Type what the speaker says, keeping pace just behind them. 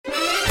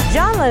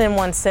John Lennon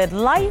once said,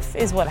 life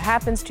is what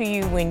happens to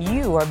you when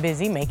you are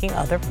busy making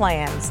other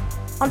plans.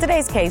 On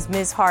today's case,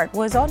 Ms. Hart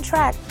was on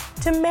track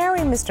to marry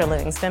Mr.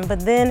 Livingston,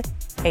 but then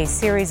a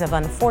series of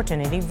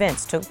unfortunate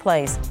events took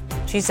place.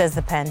 She says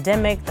the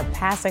pandemic, the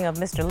passing of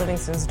Mr.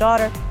 Livingston's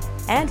daughter,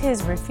 and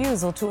his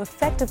refusal to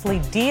effectively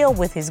deal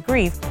with his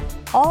grief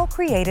all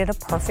created a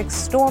perfect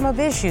storm of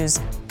issues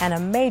and a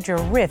major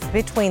rift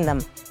between them.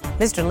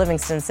 Mr.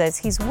 Livingston says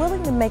he's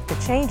willing to make the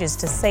changes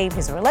to save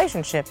his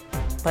relationship,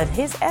 but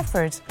his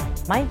efforts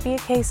might be a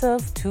case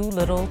of too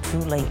little, too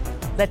late.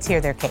 Let's hear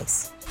their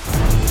case.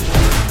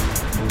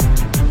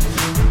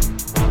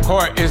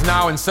 Court is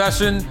now in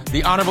session.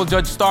 The Honorable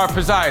Judge Starr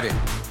presiding.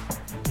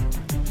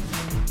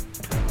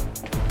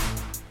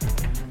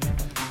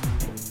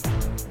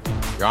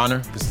 Your Honor,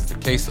 this is the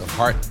case of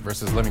Hart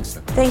versus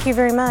Livingston. Thank you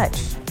very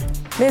much.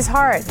 Ms.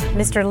 Hart,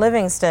 Mr.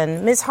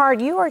 Livingston. Ms. Hart,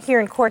 you are here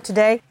in court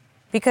today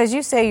because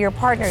you say your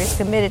partner is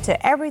committed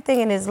to everything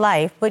in his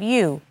life, but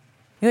you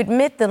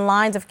admit the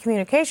lines of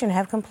communication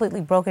have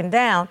completely broken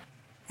down,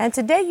 and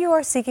today you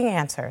are seeking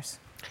answers.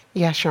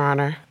 Yes, Your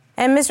Honor.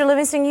 And Mr.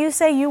 Livingston, you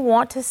say you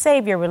want to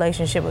save your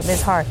relationship with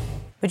Ms. Hart,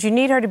 but you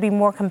need her to be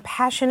more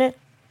compassionate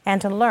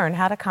and to learn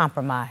how to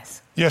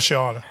compromise. Yes, Your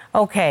Honor.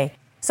 Okay,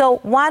 so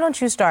why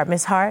don't you start,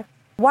 Ms. Hart?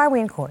 Why are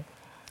we in court?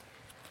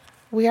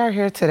 We are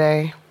here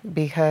today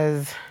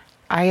because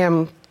I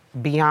am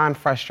beyond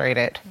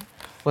frustrated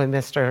with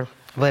Mr.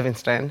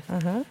 Livingston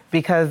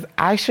because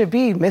I should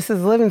be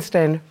Mrs.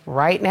 Livingston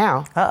right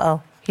now.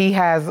 Uh-oh. He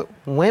has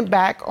went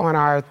back on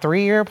our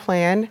 3-year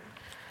plan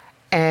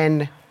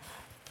and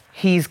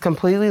he's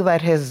completely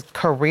let his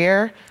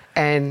career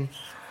and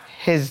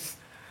his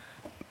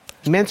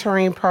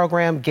mentoring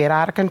program get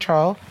out of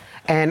control.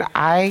 And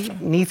I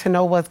need to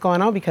know what's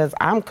going on because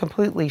I'm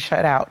completely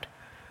shut out.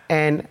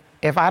 And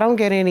if I don't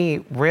get any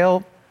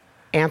real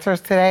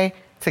answers today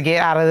to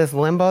get out of this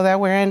limbo that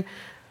we're in,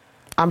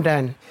 I'm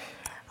done.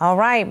 All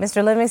right,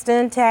 Mr.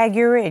 Livingston, tag,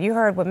 you're it. You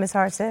heard what Ms.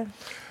 Hart said.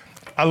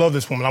 I love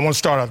this woman. I want to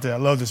start out there. I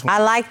love this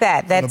woman. I like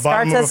that. That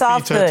starts us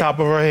off to good. the top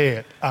of her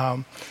head.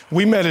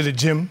 We met at a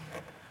gym,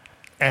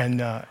 and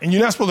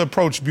you're not supposed to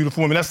approach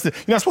beautiful women. You're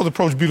not supposed to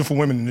approach beautiful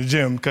women in the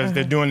gym because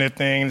they're doing their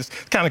thing. It's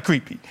kind of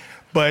creepy.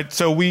 But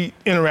so we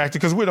interacted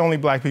because we're the only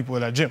black people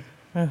at our gym.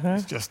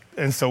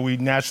 And so we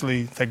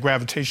naturally, that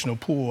gravitational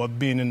pull of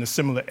being in a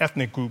similar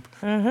ethnic group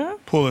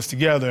pull us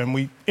together. And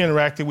we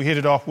interacted, we hit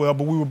it off well,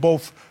 but we were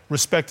both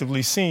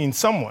respectively seeing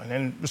someone.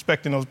 And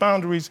respecting those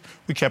boundaries,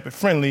 we kept it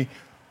friendly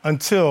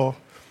until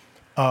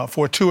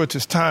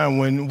fortuitous time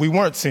when we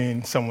weren't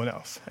seeing someone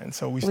else. And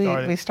so we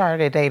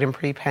started dating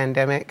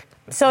pre-pandemic.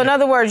 So in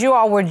other words, you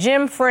all were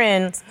gym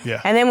friends. Yeah.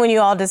 And then when you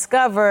all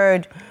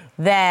discovered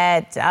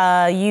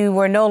that you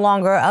were no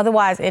longer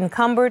otherwise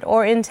encumbered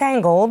or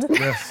entangled,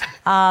 Yes.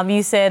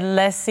 You said,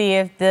 let's see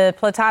if the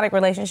platonic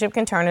relationship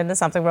can turn into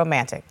something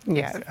romantic.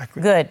 Yeah.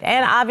 Exactly. Good.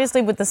 And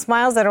obviously with the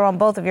smiles that are on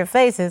both of your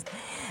faces,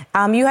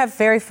 you have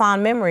very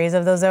fond memories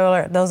of those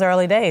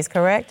early days,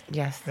 correct?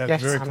 Yes. That's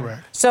yes, very Honor.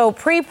 correct. So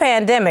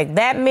pre-pandemic,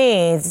 that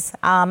means,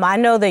 I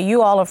know that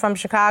you all are from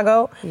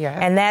Chicago, Yeah.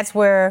 and that's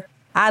where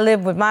I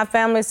live with my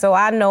family, so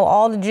I know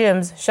all the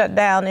gyms shut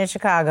down in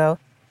Chicago,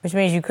 which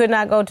means you could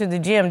not go to the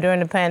gym during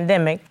the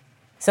pandemic.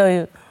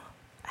 So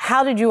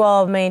how did you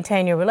all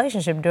maintain your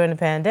relationship during the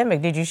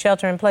pandemic? Did you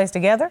shelter in place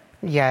together?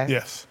 Yes.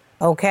 Yes.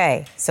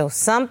 Okay, so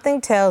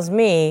something tells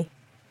me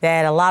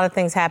that a lot of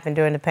things happened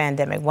during the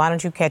pandemic. Why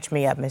don't you catch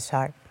me up, Ms.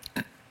 Hart?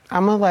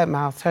 I'm going to let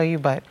Miles tell you,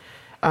 but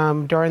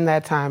during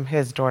that time,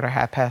 his daughter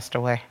had passed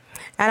away.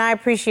 And I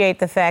appreciate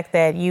the fact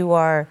that you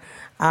are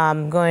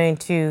going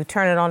to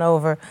turn it on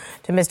over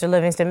to Mr.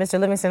 Livingston. Mr.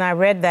 Livingston, I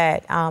read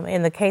that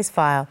in the case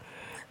file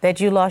that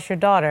you lost your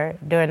daughter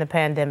during the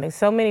pandemic.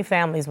 So many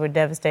families were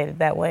devastated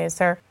that way. And,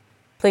 sir,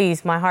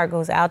 please, my heart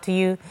goes out to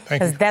you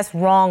because that's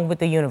wrong with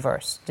the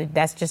universe.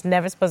 That's just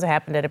never supposed to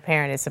happen that a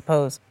parent is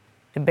supposed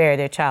to bury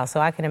their child. So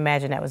I can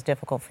imagine that was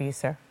difficult for you,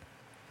 sir.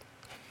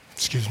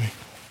 Excuse me.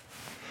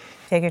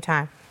 Take your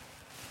time.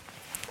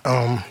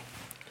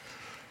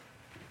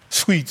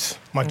 Sweets,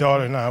 my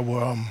daughter and I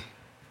were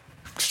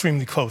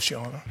extremely close,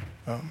 Your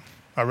Honor.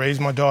 I raised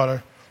my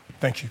daughter,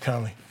 thank you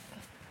kindly.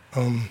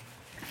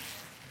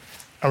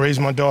 I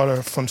raised my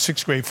daughter from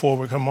 6th grade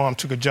forward. Her mom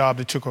took a job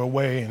that took her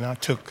away, and I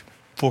took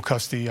full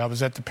custody. I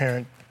was at the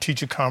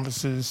parent-teacher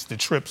conferences, the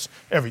trips,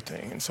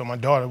 everything. And so my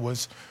daughter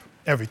was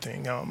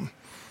everything.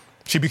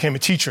 She became a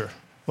teacher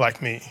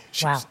like me.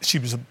 She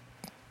was a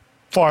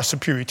far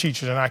superior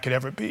teacher than I could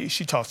ever be.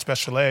 She taught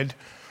special ed.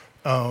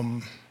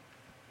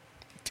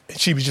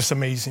 She was just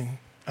amazing.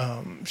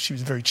 She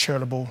was very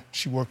charitable.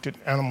 She worked at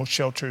animal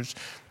shelters.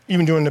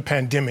 Even during the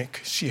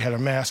pandemic, she had her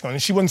mask on.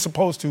 And she wasn't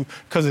supposed to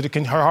because of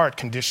her heart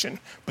condition.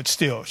 But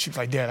still, she was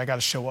like, Dad, I got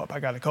to show up. I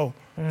got to go.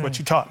 What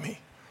you taught me.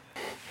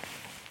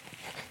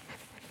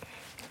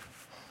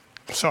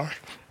 Sorry.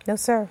 No,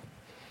 sir.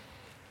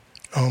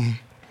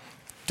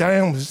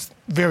 Diane was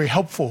very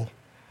helpful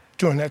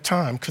during that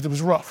time because it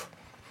was rough.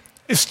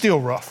 It's still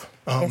rough.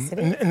 Yes, it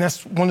is. And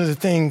that's one of the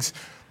things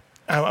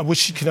I wish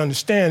she could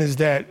understand is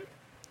that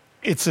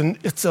it's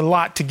a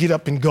lot to get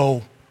up and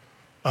go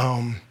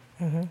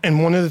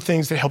And one of the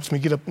things that helps me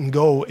get up and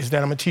go is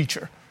that I'm a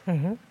teacher.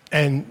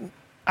 And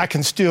I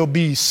can still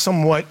be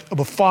somewhat of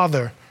a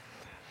father,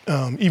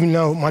 even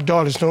though my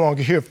daughter's no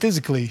longer here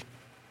physically,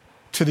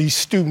 to these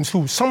students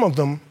who, some of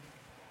them,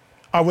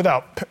 are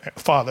without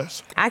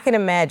fathers. I can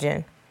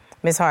imagine,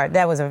 Ms. Hart,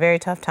 that was a very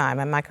tough time.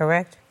 Am I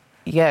correct?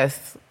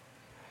 Yes.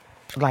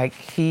 Like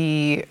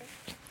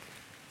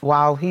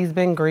while he's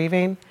been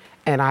grieving,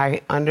 and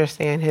I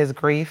understand his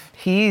grief,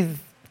 he's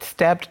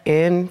stepped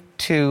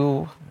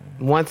into,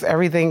 once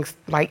everything's,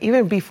 like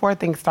even before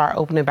things start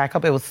opening back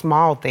up, it was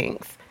small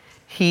things.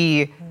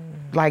 He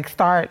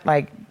start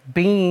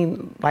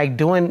being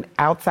doing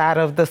outside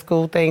of the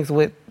school things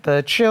with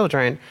the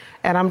children.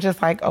 And I'm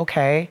just like,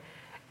 okay.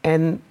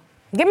 And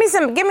give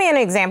me an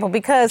example,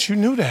 because you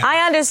knew that.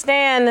 I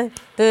understand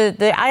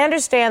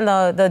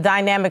the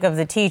dynamic of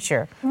the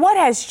teacher. What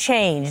has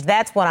changed?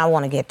 That's what I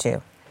want to get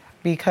to.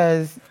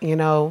 Because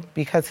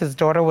his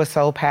daughter was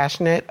so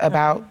passionate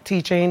about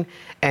teaching,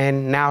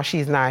 and now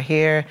she's not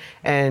here,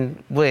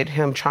 and with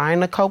him trying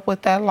to cope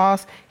with that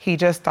loss, he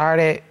just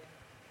started,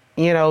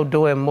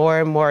 doing more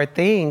and more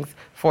things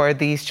for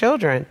these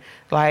children.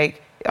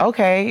 Like,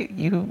 okay,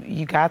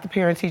 you got the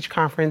parent-teacher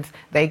conference,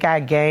 they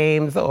got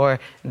games,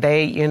 or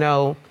they,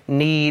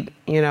 need,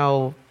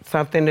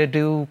 something to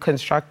do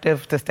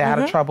constructive to stay out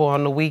of trouble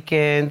on the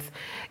weekends,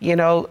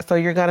 so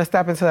you're going to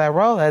step into that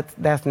role.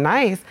 That's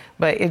nice,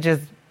 but it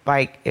just,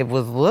 it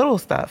was little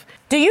stuff.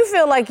 Do you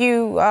feel like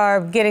you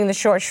are getting the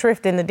short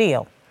shrift in the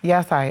deal?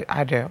 Yes,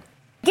 I do.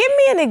 Give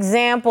me an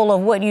example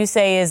of what you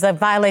say is a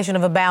violation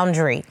of a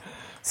boundary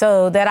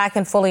so that I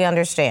can fully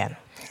understand.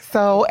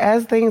 So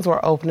as things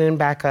were opening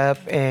back up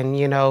and,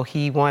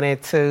 he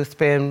wanted to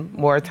spend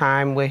more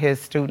time with his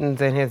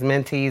students and his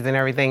mentees and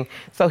everything,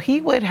 so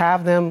he would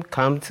have them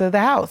come to the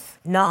house.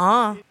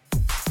 Nuh-uh.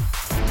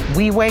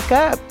 We wake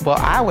up,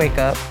 I wake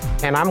up,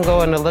 and I'm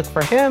going to look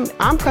for him.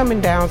 I'm coming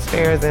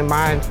downstairs in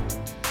my...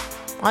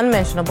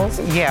 Unmentionables.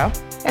 Yeah.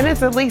 And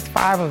it's at least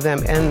 5 of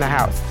them in the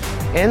house.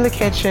 In the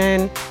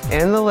kitchen,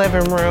 in the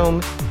living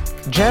room,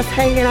 just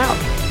hanging out.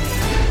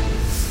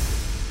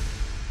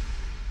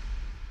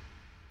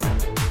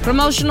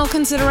 Promotional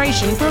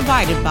consideration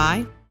provided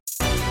by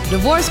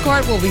Divorce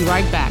Court. Will be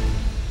right back.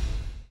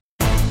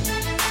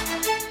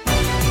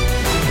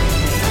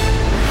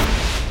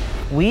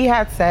 We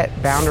had set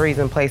boundaries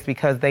in place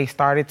because they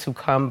started to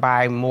come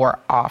by more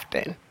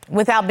often.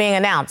 Without being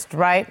announced,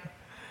 right?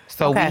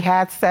 So Okay. We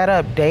had set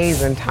up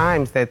days and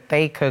times that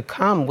they could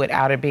come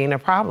without it being a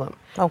problem.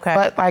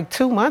 Okay. But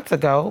 2 months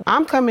ago,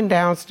 I'm coming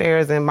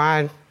downstairs in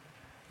my...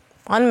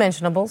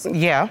 Unmentionables.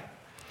 Yeah.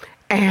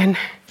 And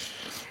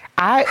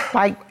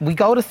we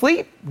go to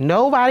sleep.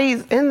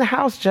 Nobody's in the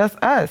house, just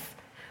us.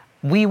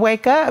 We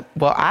wake up,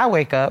 I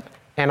wake up,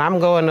 and I'm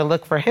going to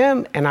look for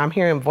him, and I'm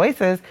hearing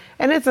voices,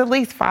 and it's at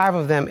least 5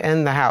 of them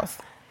in the house.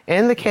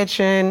 In the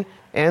kitchen,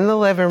 in the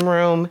living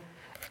room,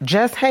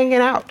 just hanging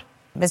out.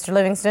 Mr.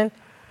 Livingston,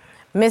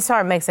 Ms.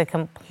 Hart makes a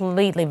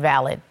completely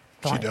valid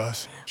point. She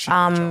does.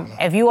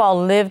 If you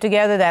all live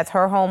together, that's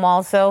her home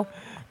also,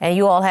 and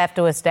you all have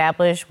to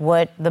establish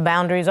what the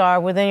boundaries are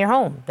within your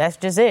home. That's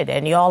just it,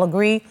 and you all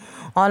agree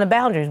on the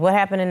boundaries. What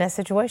happened in that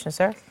situation,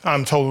 sir?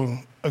 I'm total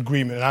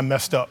agreement. I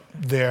messed up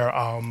there.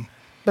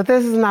 But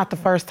this is not the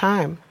first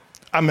time.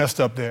 I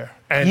messed up there.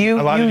 And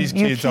a lot of these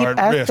kids are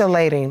at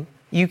risk.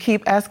 You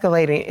keep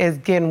escalating. It's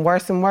getting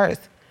worse and worse.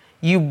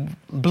 You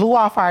blew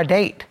off our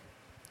date.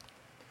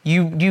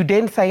 You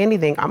didn't say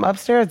anything. I'm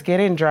upstairs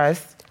getting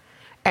dressed,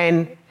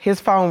 and his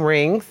phone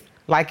rings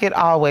like it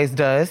always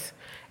does,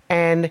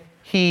 and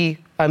he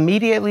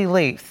immediately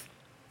leaves.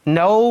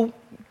 No,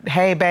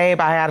 hey,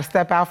 babe, I got to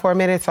step out for a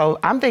minute. So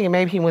I'm thinking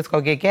maybe he went to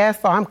go get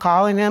gas, so I'm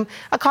calling him.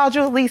 I called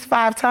you at least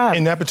 5 times.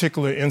 In that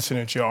particular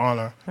incident, Your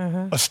Honor,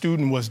 a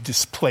student was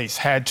displaced,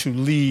 had to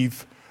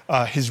leave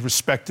his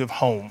respective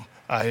home.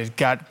 It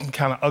got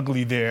kind of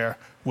ugly there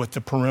with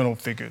the parental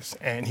figures,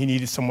 and he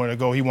needed somewhere to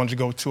go. He wanted to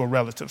go to a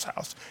relative's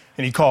house,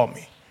 and he called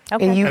me.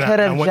 Okay. And you could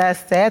have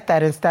just said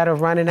that instead of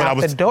running out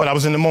the door. But I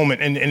was in the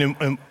moment,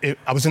 and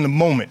I was in the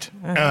moment,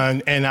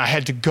 and I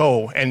had to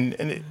go,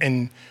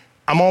 and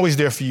I'm always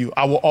there for you.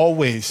 I will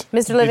always Mr. be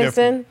there for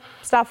Livingston, you.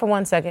 stop for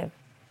 1 second.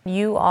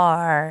 You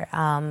are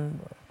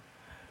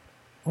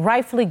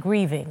rightfully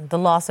grieving the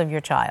loss of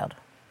your child.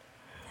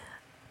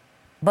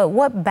 But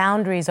what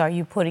boundaries are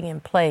you putting in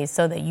place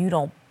so that you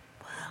don't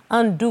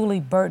unduly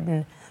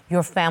burden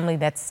your family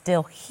that's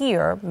still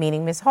here,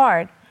 meaning Ms.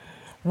 Hart,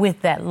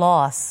 with that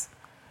loss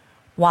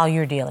while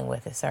you're dealing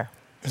with it, sir?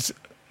 It's an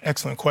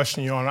excellent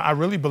question, Your Honor. I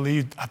really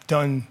believe I've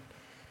done,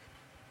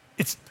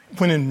 it's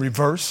went in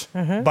reverse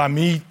by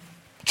me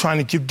trying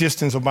to give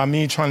distance, or by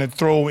me trying to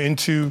throw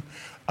into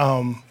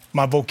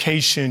my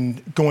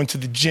vocation, going to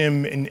the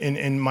gym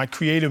and my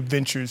creative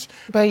ventures.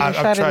 But you're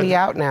shutting me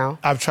out now.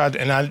 I've tried,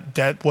 and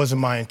that wasn't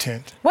my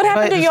intent. What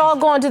happened to y'all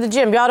going to the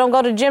gym? Y'all don't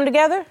go to the gym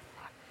together?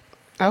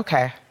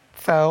 Okay,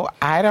 so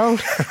I don't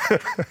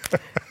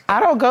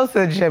go to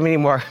the gym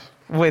anymore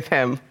with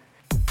him.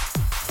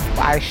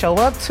 I show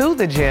up to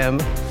the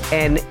gym,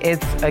 and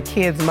it's a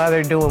kid's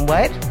mother doing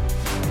what?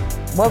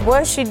 What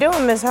was she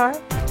doing, Miss Hart?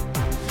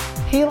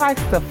 He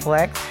likes to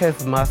flex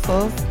his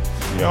muscles.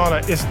 Your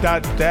Honor, it's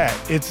not that.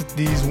 It's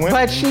these women.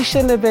 But she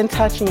shouldn't have been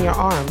touching your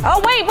arm.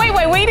 Oh, wait.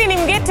 We didn't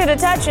even get to the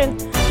touching.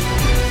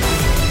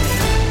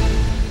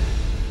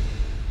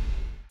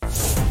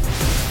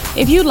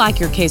 If you'd like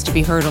your case to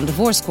be heard on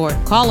divorce court,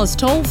 call us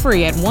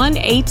toll-free at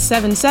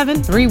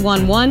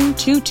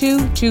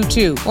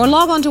 1-877-311-2222 or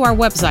log on to our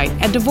website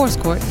at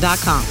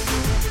divorcecourt.com.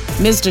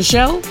 Missed a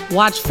show?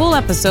 Watch full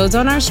episodes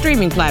on our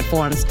streaming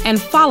platforms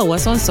and follow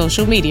us on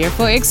social media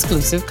for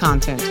exclusive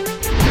content.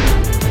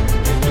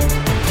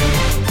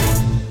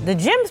 The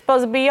gym's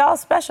supposed to be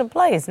y'all's special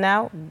place.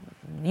 Now,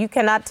 you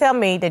cannot tell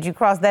me that you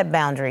crossed that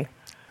boundary.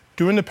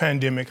 During the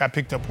pandemic, I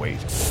picked up weight.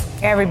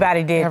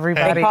 Everybody did.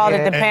 Everybody They called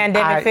did. it the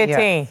pandemic 15.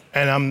 Yeah.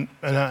 And I'm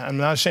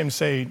not ashamed to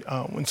say,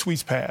 when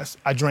Sweets passed,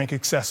 I drank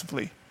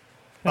excessively.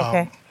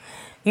 Okay.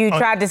 You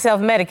tried to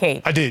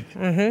self-medicate. I did.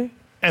 Mm-hmm.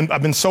 And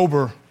I've been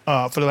sober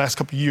for the last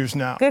couple of years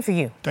now. Good for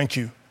you. Thank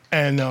you.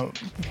 And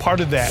part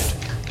of that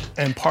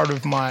and part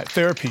of my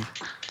therapy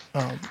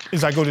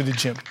is I go to the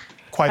gym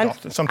quite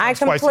often, sometimes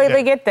twice a day. I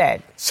completely get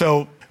that.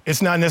 So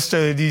it's not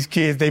necessarily these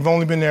kids. They've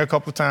only been there a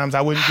couple of times.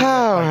 I wouldn't do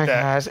Oh like my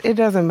that. gosh. It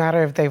doesn't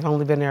matter if they've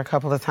only been there a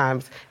couple of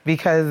times,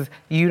 because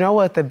you know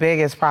what the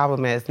biggest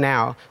problem is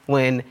now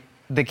when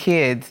the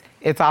kids,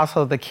 it's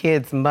also the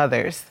kids'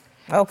 mothers.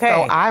 Okay.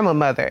 So I'm a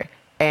mother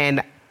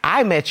and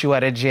I met you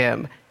at a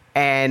gym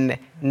and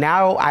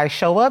now I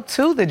show up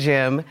to the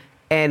gym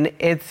and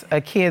it's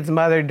a kid's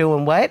mother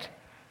doing what?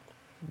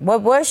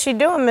 What was she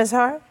doing, Miss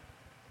Hart?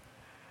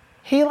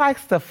 He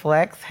likes to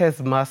flex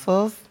his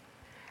muscles.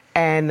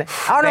 And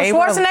Arnold they were-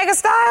 Schwarzenegger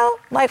style?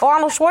 Like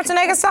Arnold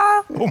Schwarzenegger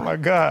style? Oh my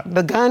God.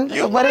 The gun?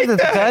 You What is like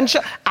this? that? Gun show?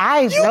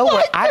 I You know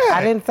like it. that?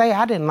 I didn't say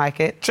I didn't like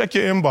it. Check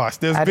your inbox.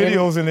 There's I didn't-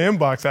 videos in the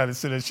inbox out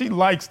of it. She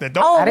likes that.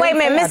 Don't. Oh, I didn't wait a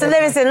minute, say I Mr. didn't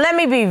Livingston, let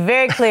me be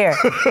very clear.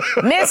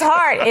 Miss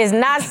Hart is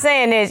not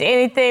saying there's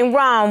anything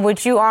wrong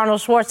with you,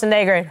 Arnold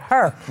Schwarzenegger, and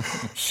her.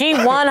 She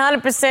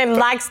 100%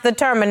 likes the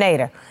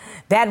Terminator.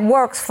 That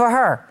works for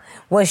her.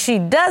 What she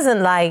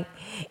doesn't like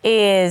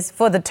is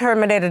for the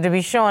Terminator to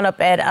be showing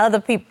up at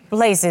other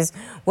places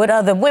with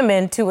other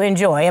women to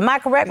enjoy. Am I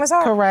correct, Miss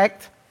Hart?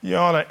 Correct. Your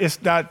Honor,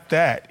 it's not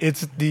that.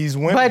 It's these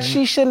women. But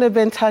she shouldn't have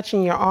been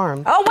touching your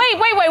arm. Oh, wait.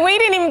 We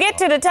didn't even get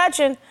to the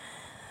touching.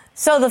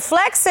 So the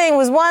flexing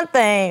was one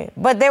thing,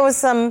 but there was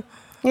some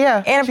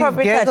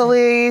inappropriate she's touching.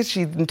 giggly.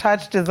 She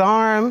touched his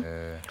arm.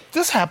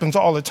 This happens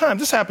all the time.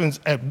 This happens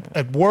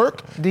at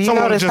work. Do you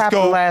Someone know this just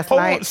happened go, last "Hold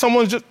on," night?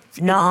 Someone just.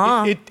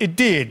 Nuh-uh. It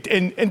did.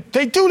 And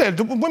they do that.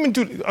 The women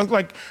do.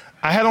 Like,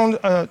 I had on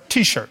a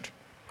T-shirt.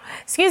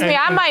 Excuse me,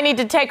 I might need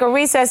to take a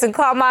recess and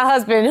call my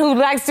husband who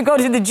likes to go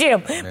to the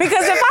gym. Because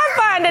if I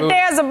find that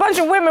there's a bunch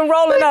of women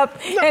rolling up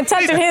and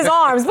touching his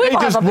arms, we're They going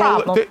to just have a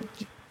roll- problem.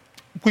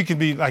 we could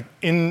be like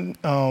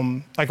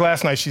like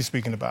last night she's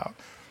speaking about.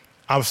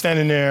 I was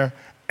standing there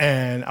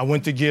and I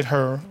went to get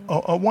her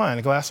a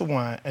glass of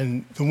wine,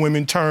 and the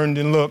women turned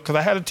and looked because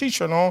I had a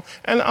T-shirt on,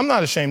 and I'm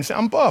not ashamed to say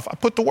I'm buff. I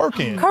put the work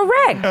in.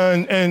 Correct.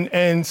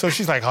 And so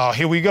she's like, "Oh,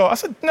 here we go." I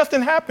said,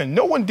 "Nothing happened.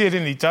 No one did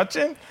any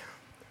touching."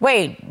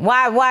 Wait,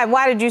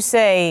 why did you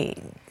say,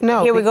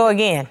 No, here we go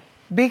again?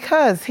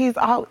 Because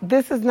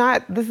this is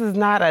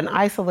not an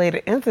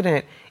isolated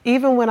incident.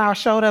 Even when I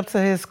showed up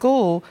to his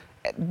school,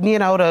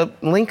 to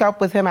link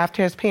up with him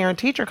after his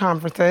parent-teacher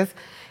conferences,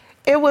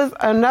 it was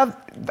another.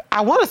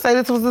 I want to say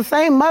this was the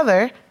same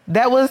mother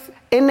that was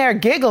in there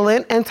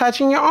giggling and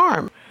touching your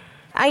arm.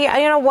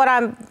 What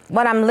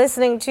I'm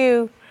listening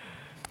to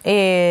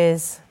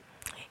is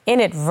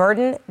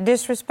inadvertent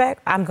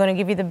disrespect. I'm going to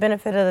give you the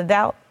benefit of the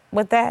doubt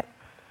with that.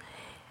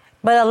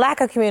 But a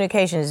lack of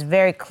communication is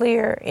very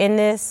clear in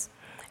this.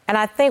 And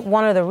I think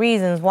one of the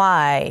reasons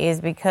why is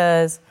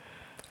because,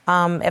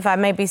 if I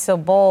may be so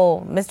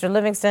bold, Mr.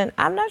 Livingston,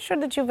 I'm not sure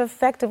that you've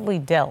effectively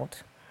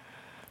dealt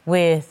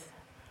with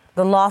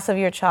the loss of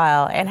your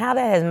child and how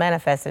that has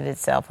manifested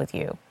itself with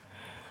you.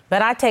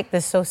 But I take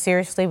this so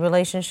seriously,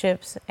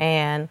 relationships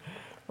and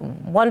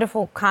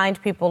wonderful, kind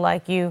people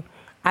like you.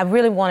 I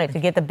really wanted to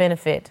get the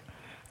benefit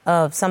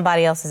of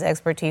somebody else's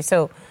expertise.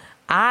 So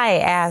I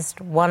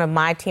asked one of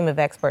my team of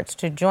experts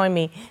to join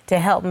me to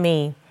help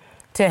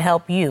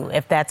you,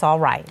 if that's all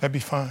right. That'd be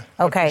fine.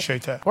 Okay. I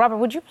appreciate that. Robert,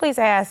 would you please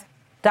ask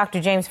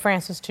Dr. James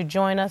Francis to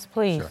join us,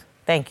 please? Sure.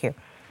 Thank you.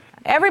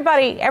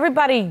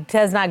 Everybody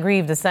does not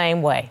grieve the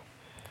same way.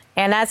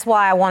 And that's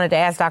why I wanted to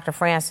ask Dr.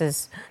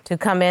 Francis to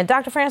come in.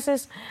 Dr.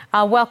 Francis,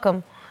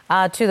 welcome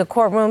to the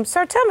courtroom.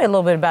 Sir, tell me a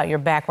little bit about your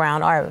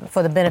background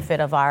for the benefit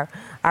of our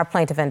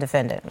plaintiff and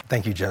defendant.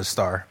 Thank you, Judge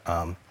Starr.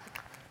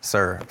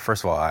 Sir,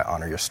 first of all, I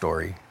honor your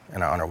story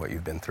and I honor what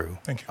you've been through.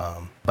 Thank you.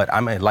 But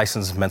I'm a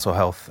licensed mental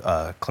health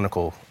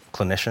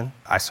clinician.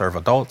 I serve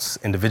adults,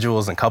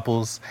 individuals, and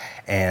couples,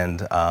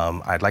 and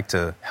I'd like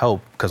to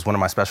help because one of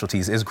my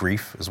specialties is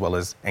grief, as well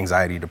as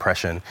anxiety,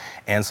 depression,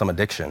 and some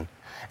addiction.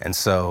 And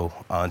so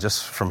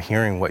just from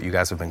hearing what you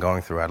guys have been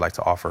going through, I'd like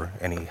to offer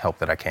any help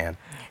that I can.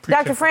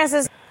 Dr.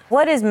 Francis,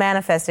 what is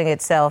manifesting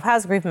itself?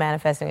 How's grief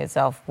manifesting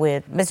itself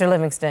with Mr.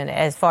 Livingston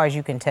as far as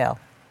you can tell?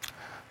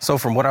 So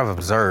from what I've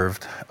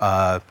observed,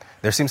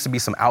 there seems to be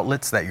some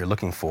outlets that you're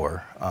looking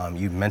for.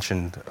 You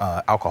mentioned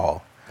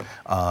alcohol.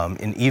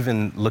 And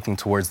even looking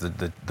towards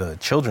the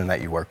children that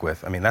you work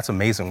with. I mean, that's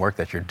amazing work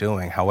that you're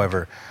doing.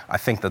 However, I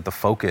think that the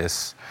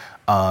focus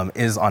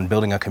is on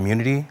building a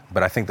community,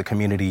 but I think the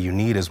community you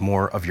need is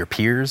more of your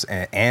peers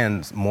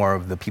and more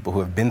of the people who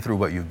have been through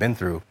what you've been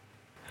through.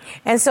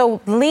 And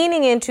so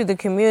leaning into the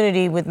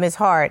community with Ms.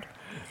 Hart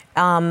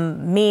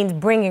means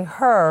bringing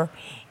her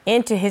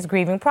into his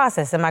grieving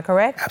process. Am I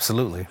correct?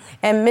 Absolutely.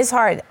 And Ms.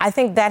 Hart, I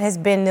think that has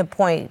been the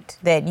point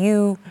that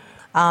you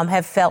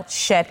have felt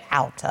shut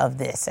out of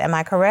this. Am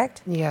I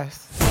correct?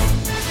 Yes.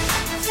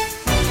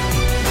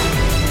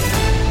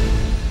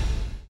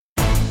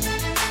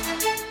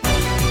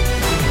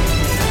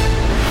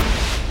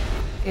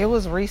 It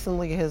was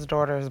recently his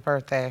daughter's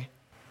birthday,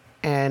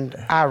 and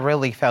I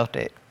really felt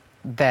it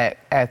that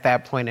at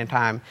that point in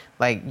time,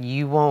 like,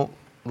 you won't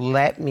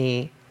let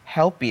me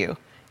help you.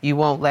 You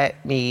won't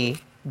let me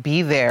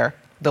be there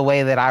the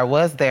way that I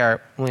was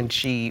there when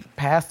she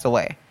passed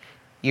away.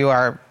 You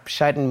are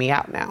shutting me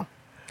out now.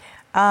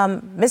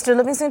 Mr.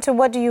 Livingston, to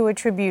what do you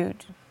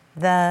attribute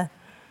the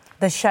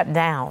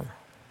shutdown?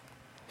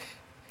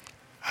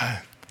 I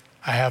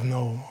have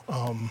no.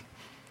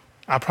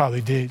 I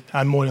probably did.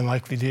 I more than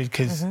likely did,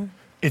 because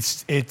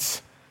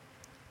it's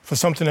for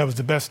something that was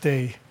the best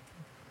day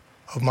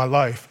of my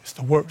life. It's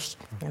the worst.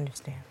 I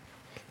understand.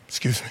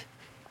 Excuse me.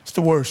 It's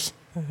the worst.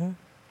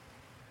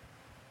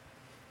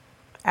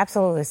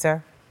 Absolutely,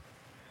 sir.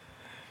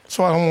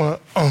 So I don't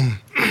want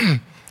to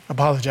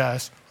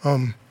apologize.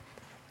 I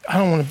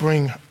don't want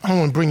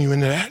to bring you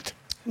into that.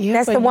 Yeah,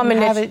 that's the woman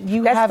that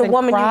you haven't the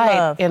woman cried you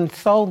love. in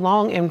so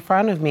long in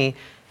front of me,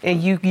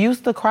 and you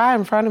used to cry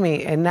in front of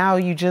me, and now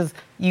you just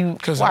you.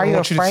 Because I don't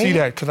want you to see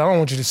that. Because I don't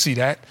want you to see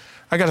that.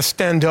 I got to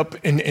stand up,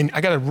 and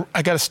I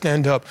got to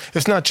stand up.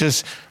 It's not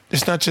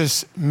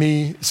just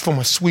me. It's for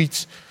my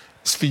sweets.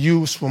 It's for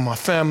you. It's for my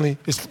family.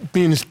 It's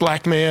being this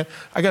black man.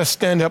 I got to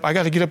stand up. I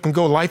got to get up and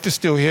go. Life is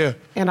still here.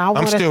 And I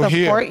want to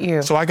support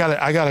you. So I got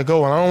to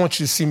go, and I don't want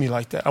you to see me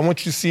like that. I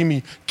want you to see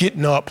me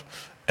getting up.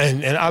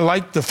 And I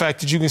like the fact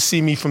that you can see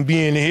me from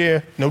being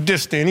here, no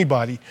diss to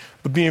anybody,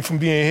 but from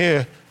being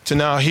here to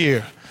now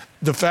here.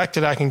 The fact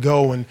that I can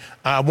go, and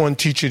I won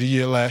Teacher of the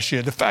Year last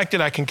year. The fact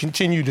that I can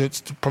continue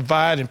to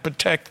provide and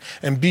protect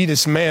and be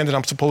this man that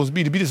I'm supposed to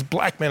be this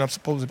black man I'm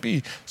supposed to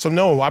be. So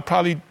no, I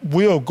probably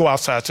will go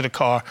outside to the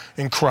car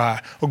and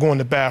cry, or go in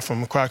the bathroom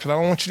and cry, because I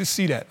don't want you to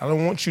see that. I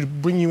don't want you to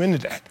bring you into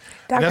that.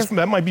 And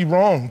that might be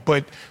wrong,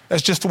 but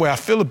that's just the way I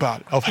feel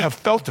about it, or have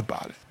felt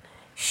about it.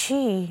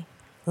 She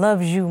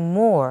loves you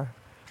more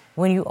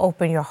when you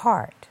open your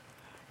heart.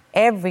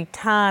 Every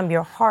time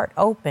your heart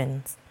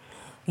opens,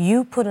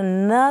 you put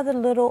another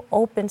little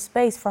open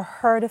space for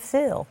her to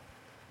fill.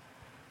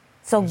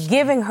 So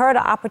giving her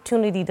the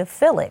opportunity to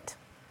fill it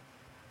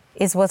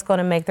is what's going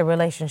to make the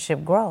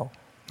relationship grow.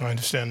 I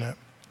understand that.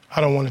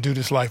 I don't want to do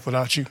this life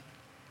without you.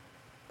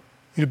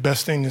 You're the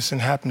best thing that's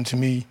happened to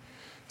me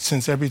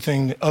since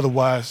everything that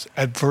otherwise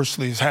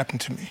adversely has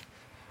happened to me.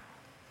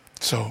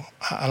 So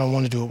I don't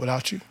want to do it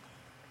without you.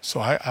 So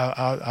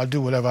I'll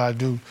do whatever I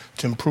do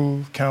to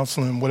improve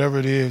counseling, whatever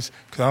it is,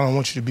 because I don't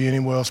want you to be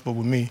anywhere else but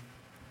with me.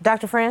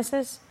 Dr.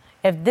 Francis,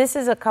 if this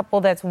is a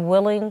couple that's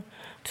willing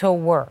to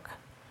work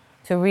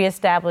to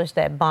reestablish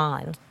that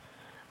bond,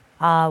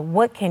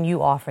 what can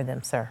you offer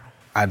them, sir?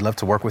 I'd love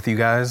to work with you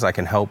guys. I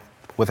can help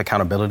with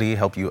accountability,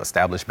 help you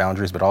establish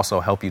boundaries, but also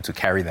help you to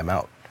carry them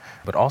out.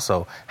 But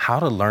also how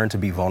to learn to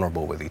be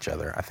vulnerable with each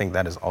other. I think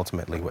that is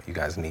ultimately what you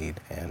guys need,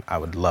 and I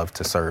would love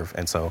to serve.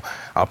 And so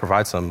I'll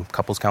provide some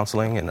couples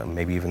counseling and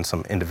maybe even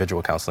some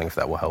individual counseling if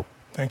that will help.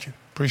 Thank you.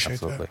 Appreciate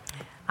Absolutely.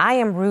 that. I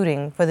am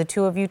rooting for the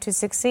two of you to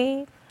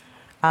succeed.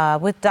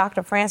 With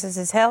Dr.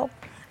 Francis's help,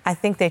 I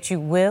think that you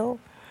will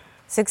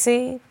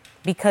succeed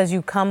because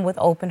you come with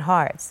open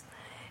hearts.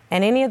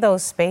 And any of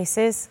those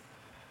spaces,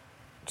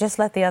 just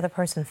let the other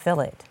person fill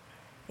it.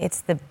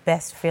 It's the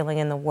best feeling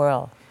in the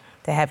world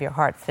to have your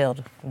heart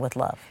filled with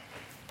love.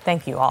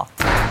 Thank you all.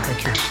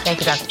 Thank you. Thank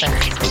you, Dr.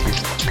 Francis.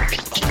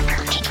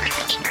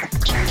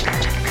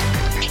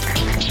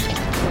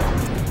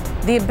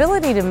 The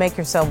ability to make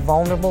yourself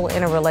vulnerable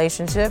in a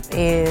relationship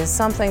is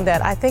something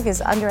that I think is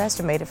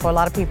underestimated for a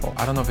lot of people.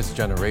 I don't know if it's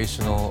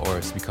generational or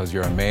it's because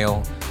you're a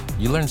male.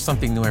 You learn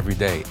something new every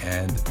day.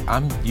 And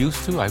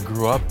I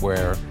grew up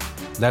where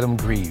let them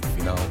grieve,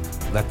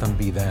 let them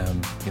be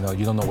them.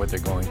 You don't know what they're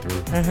going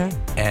through.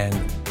 And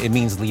it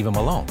means leave them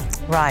alone.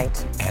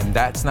 Right. And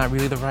that's not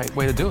really the right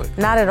way to do it.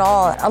 Not at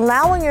all.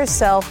 Allowing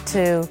yourself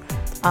to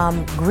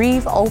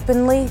grieve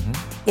openly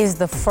is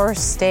the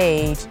first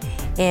stage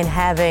in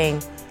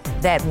having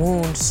that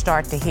wound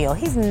start to heal.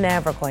 He's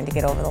never going to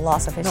get over the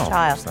loss of his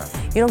child.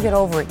 You don't get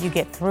over it, you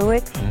get through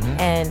it.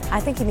 And I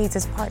think he needs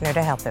his partner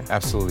to help him.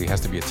 Absolutely. It has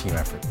to be a team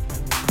effort.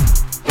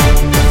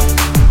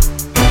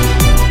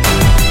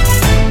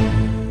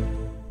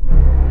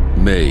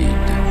 Made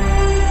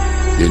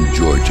in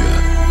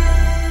Georgia.